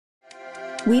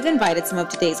We've invited some of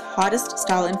today's hottest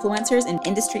style influencers and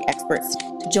industry experts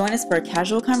to join us for a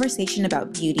casual conversation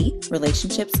about beauty,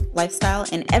 relationships, lifestyle,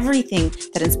 and everything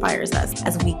that inspires us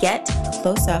as we get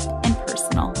close up and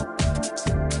personal.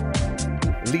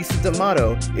 Lisa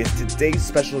D'Amato is today's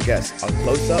special guest on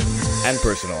Close Up and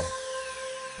Personal.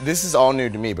 This is all new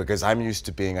to me because I'm used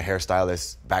to being a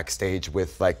hairstylist backstage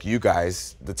with like you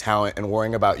guys, the talent, and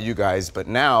worrying about you guys, but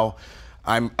now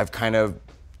I've kind of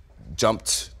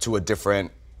jumped to a different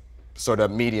sort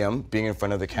of medium, being in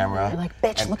front of the camera. You're like,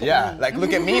 bitch, look at me. Yeah, like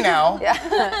look at me now.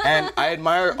 And I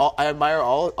admire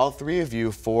all three of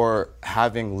you for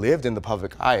having lived in the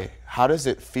public eye. How does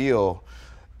it feel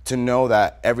to know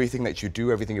that everything that you do,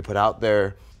 everything you put out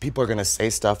there, people are gonna say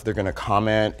stuff, they're gonna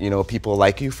comment, you know, people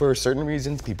like you for certain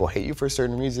reasons, people hate you for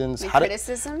certain reasons.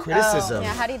 Criticism? Criticism. Oh,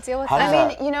 yeah, how do you deal with that? I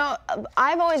mean, you know,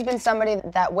 I've always been somebody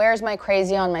that wears my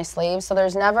crazy on my sleeve, so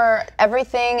there's never,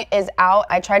 everything is out.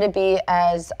 I try to be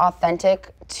as authentic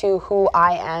to who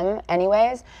I am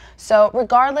anyways. So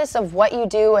regardless of what you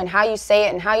do and how you say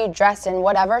it and how you dress and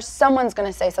whatever, someone's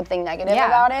gonna say something negative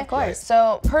about it. Of course.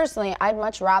 So personally, I'd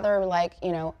much rather like,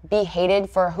 you know, be hated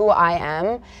for who I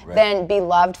am than be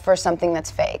loved for something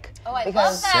that's fake. Oh, I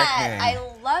love that. I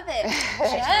love it.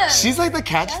 Jen. She's like the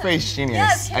catchphrase genius,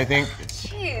 Yes. I think.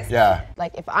 Jeez. Yeah.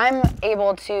 Like if I'm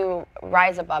able to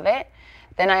rise above it,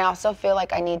 then I also feel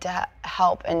like I need to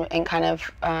help and kind of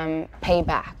pay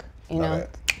back, you know,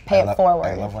 pay it forward.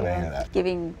 I love when I hear that.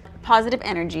 Giving positive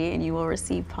energy and you will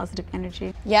receive positive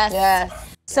energy. Yes.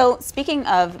 Yes. So speaking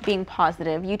of being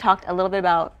positive, you talked a little bit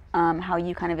about how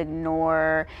you kind of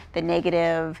ignore the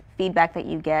negative feedback that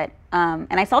you get. And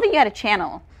I saw that you had a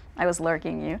channel. I was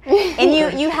lurking you.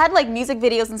 And you had like music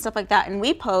videos and stuff like that. And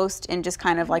we post and just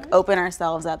kind of like open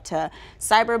ourselves up to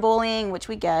cyberbullying, which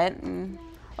we get. And,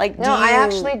 like, No, I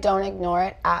actually don't ignore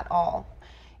it at all.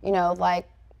 You know, like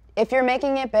if you're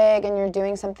making it big and you're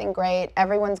doing something great,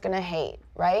 everyone's gonna hate,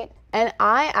 right? And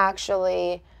I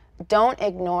actually don't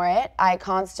ignore it. I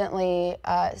constantly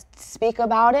speak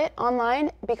about it online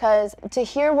because to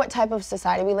hear what type of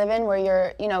society we live in where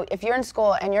you're, you know, if you're in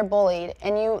school and you're bullied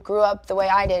and you grew up the way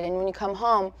I did and when you come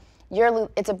home,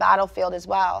 it's a battlefield as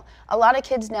well. A lot of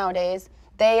kids nowadays,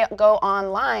 they go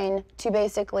online to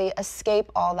basically escape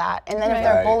all that. And then if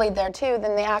they're bullied there too,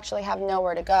 then they actually have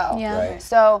nowhere to go. Yeah.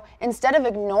 So instead of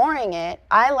ignoring it,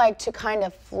 I like to kind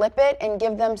of flip it and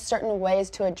give them certain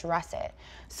ways to address it.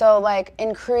 So like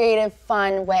in creative,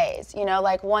 fun ways. You know,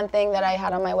 like one thing that I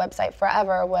had on my website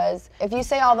forever was, if you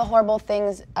say all the horrible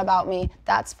things about me,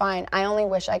 that's fine. I only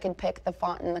wish I could pick the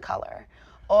font and the color.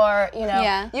 Or, you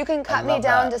know, you can cut me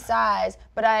down to size,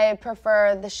 but I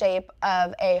prefer the shape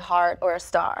of a heart or a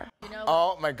star. You know?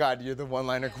 Oh my God, you're the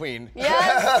one-liner queen.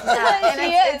 Yes, and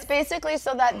it's basically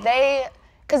so that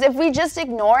because if we just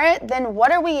ignore it, then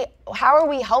how are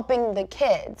we helping the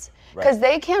kids? Because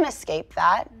they can't escape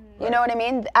that, you know what I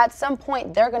mean? At some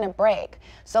point, they're gonna break.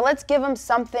 So let's give them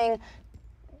something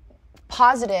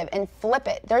positive and flip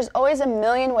it. There's always a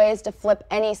million ways to flip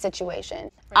any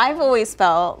situation. I've always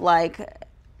felt like,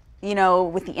 you know,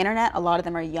 with the internet, a lot of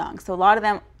them are young. So a lot of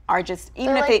them are just,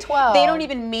 even if like 12. they don't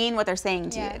even mean what they're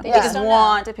saying to you. They just just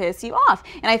want to piss you off.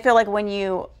 And I feel like when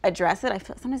you address it, I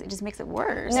feel sometimes it just makes it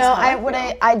worse. No,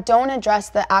 I don't address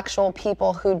the actual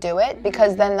people who do it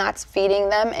because then that's feeding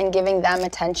them and giving them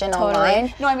attention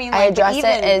online. No, I mean, I like, address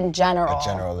it in general. A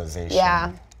generalization.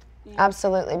 Yeah.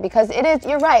 Absolutely, because it is,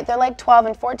 you're right, they're like 12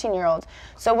 and 14-year-olds.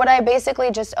 So what I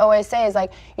basically just always say is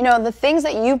like, you know, the things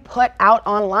that you put out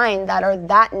online that are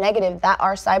that negative, that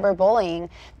are cyberbullying,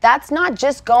 that's not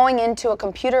just going into a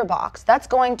computer box, that's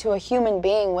going to a human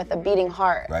being with a beating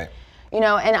heart. Right. You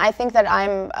know, and I think that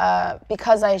I'm,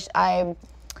 because I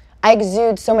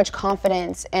exude so much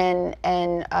confidence and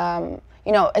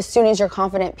you know, as soon as you're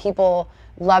confident, people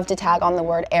love to tag on the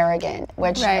word arrogant,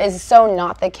 which is so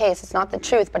not the case. It's not the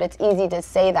truth, but it's easy to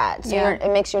say that. So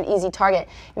it makes you an easy target.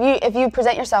 If you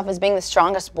present yourself as being the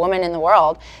strongest woman in the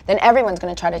world, then everyone's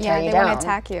going to try to tear you down. Yeah, they want to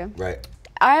attack you. Right.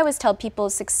 I always tell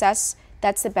people success,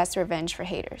 that's the best revenge for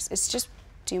haters. It's just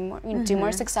do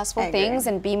more successful things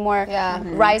and be more,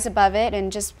 rise above it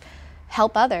and just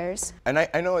help others. And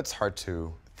I know it's hard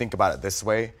to think about it this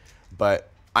way,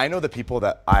 but I know the people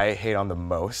that I hate on the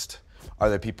most are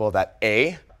the people that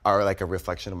are like a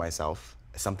reflection of myself,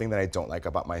 something that I don't like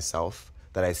about myself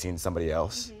that I see in somebody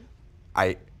else.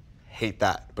 I hate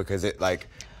that because it like...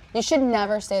 You should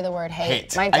never say the word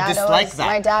hate. I dislike that.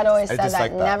 My dad always said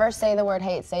dislike that. that. Never say the word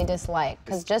hate, say dislike.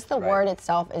 Because just the word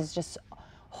itself is just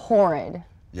horrid.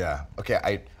 Yeah,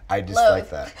 okay, I dislike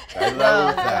that. I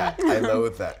loathe that. I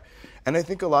loathe that. And I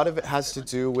think a lot of it has to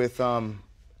do with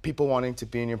people wanting to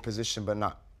be in your position but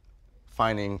not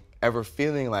ever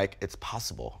feeling like it's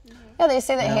possible. Yeah, they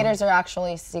say that haters are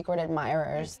actually secret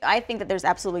admirers. I think that there's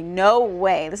absolutely no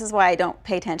way, this is why I don't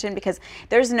pay attention, because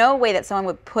there's no way that someone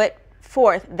would put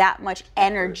forth that much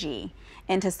energy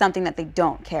into something that they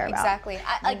don't care about. Exactly.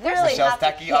 I really Michelle's have to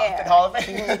tacky outfit Hall of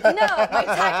Fame. No, my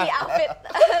tacky outfit.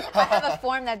 I have a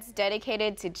form that's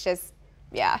dedicated to just,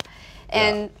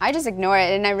 and I just ignore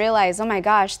it, and I realize, oh my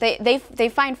gosh, they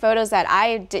find photos that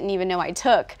I didn't even know I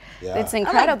took. Yeah. It's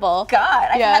incredible. Oh my God,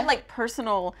 I've had like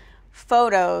personal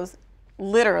photos,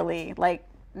 literally, like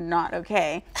not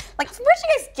okay. Like, where'd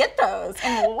you guys get those?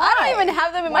 And why? I don't even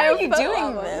have them in my own Why are you photo doing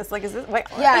album? this? Like, is this? Wait,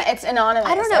 Yeah, it's anonymous.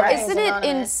 I don't know. Everything's Isn't it in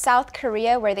anonymous. South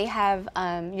Korea where they have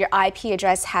your IP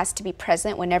address has to be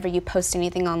present whenever you post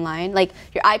anything online? Like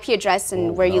your IP address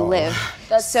and where you live.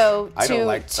 So I don't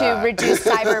like to that. reduce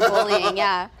cyberbullying,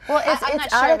 Well, I'm it's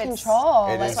not out sure of if it's- control.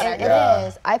 It is, It yeah.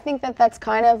 is. I think that that's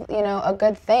kind of, a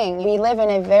good thing. We live in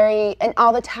and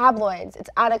all the tabloids, it's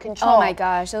out of control. Oh my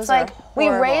gosh, those it's are like we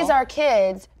raise horrible. our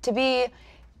kids to be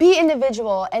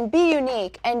individual and be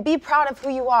unique and be proud of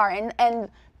who you are and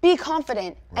be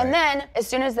confident. And then as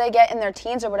soon as they get in their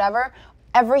teens or whatever,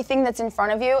 everything that's in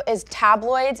front of you is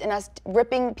tabloids and us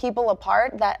ripping people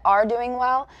apart that are doing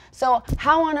well. So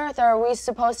how on earth are we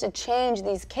supposed to change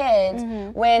these kids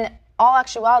when all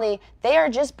actuality, they are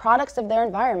just products of their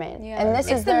environment. Yeah. And this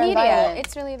It's is the their media. environment.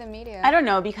 It's really the media. I don't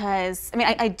know, because I mean,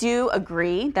 I do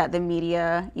agree that the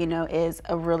media, is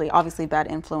a really obviously bad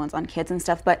influence on kids and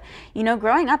stuff. But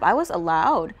growing up, I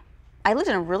lived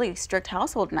in a really strict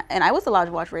household, and I was allowed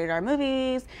to watch rated R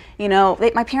movies.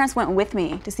 My parents went with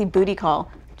me to see Booty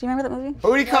Call. Do you remember that movie?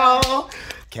 Booty call.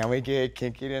 Can we get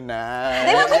kinky tonight?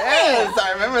 They went with me. Yes,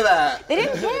 I remember that. They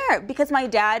didn't care because my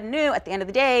dad knew at the end of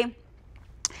the day,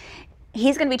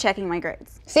 he's going to be checking my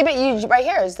grades. See, but right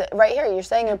here, you're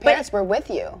saying your parents were with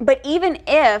you. But even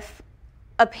if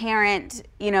a parent,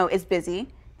 is busy,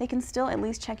 they can still at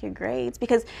least check your grades,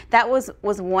 because that was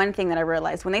one thing that I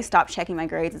realized. When they stopped checking my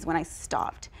grades is when I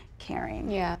stopped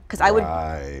caring. Yeah. Because I would,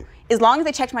 Right. as long as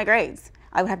they checked my grades,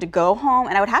 I would have to go home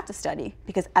and I would have to study,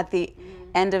 because at the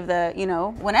end of the,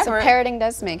 whenever. So parenting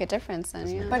does make a difference then,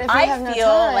 yeah. But if you I have no feel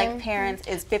time, like parents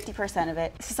is 50% of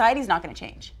it. Society's not going to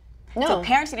change. No. So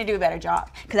parents need to do a better job,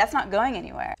 because that's not going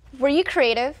anywhere. Were you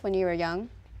creative when you were young?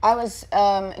 I was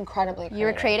incredibly creative. You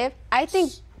were creative? I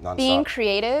think Non-stop. being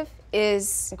creative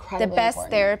is Incredibly the best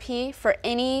important. therapy for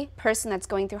any person that's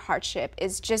going through hardship,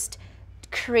 is just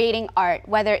creating art,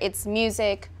 whether it's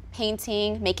music,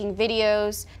 painting, making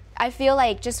videos. I feel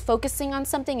like just focusing on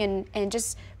something and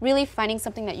just really finding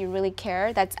something that you really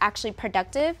care, that's actually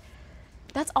productive,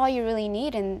 that's all you really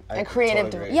need. And A creative,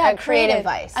 totally agree. yeah, a creative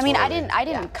vice. I mean, Totally. I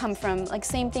didn't come from, like,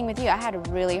 same thing with you. I had a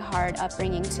really hard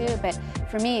upbringing too, but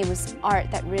for me it was art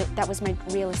that was my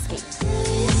real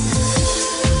escape.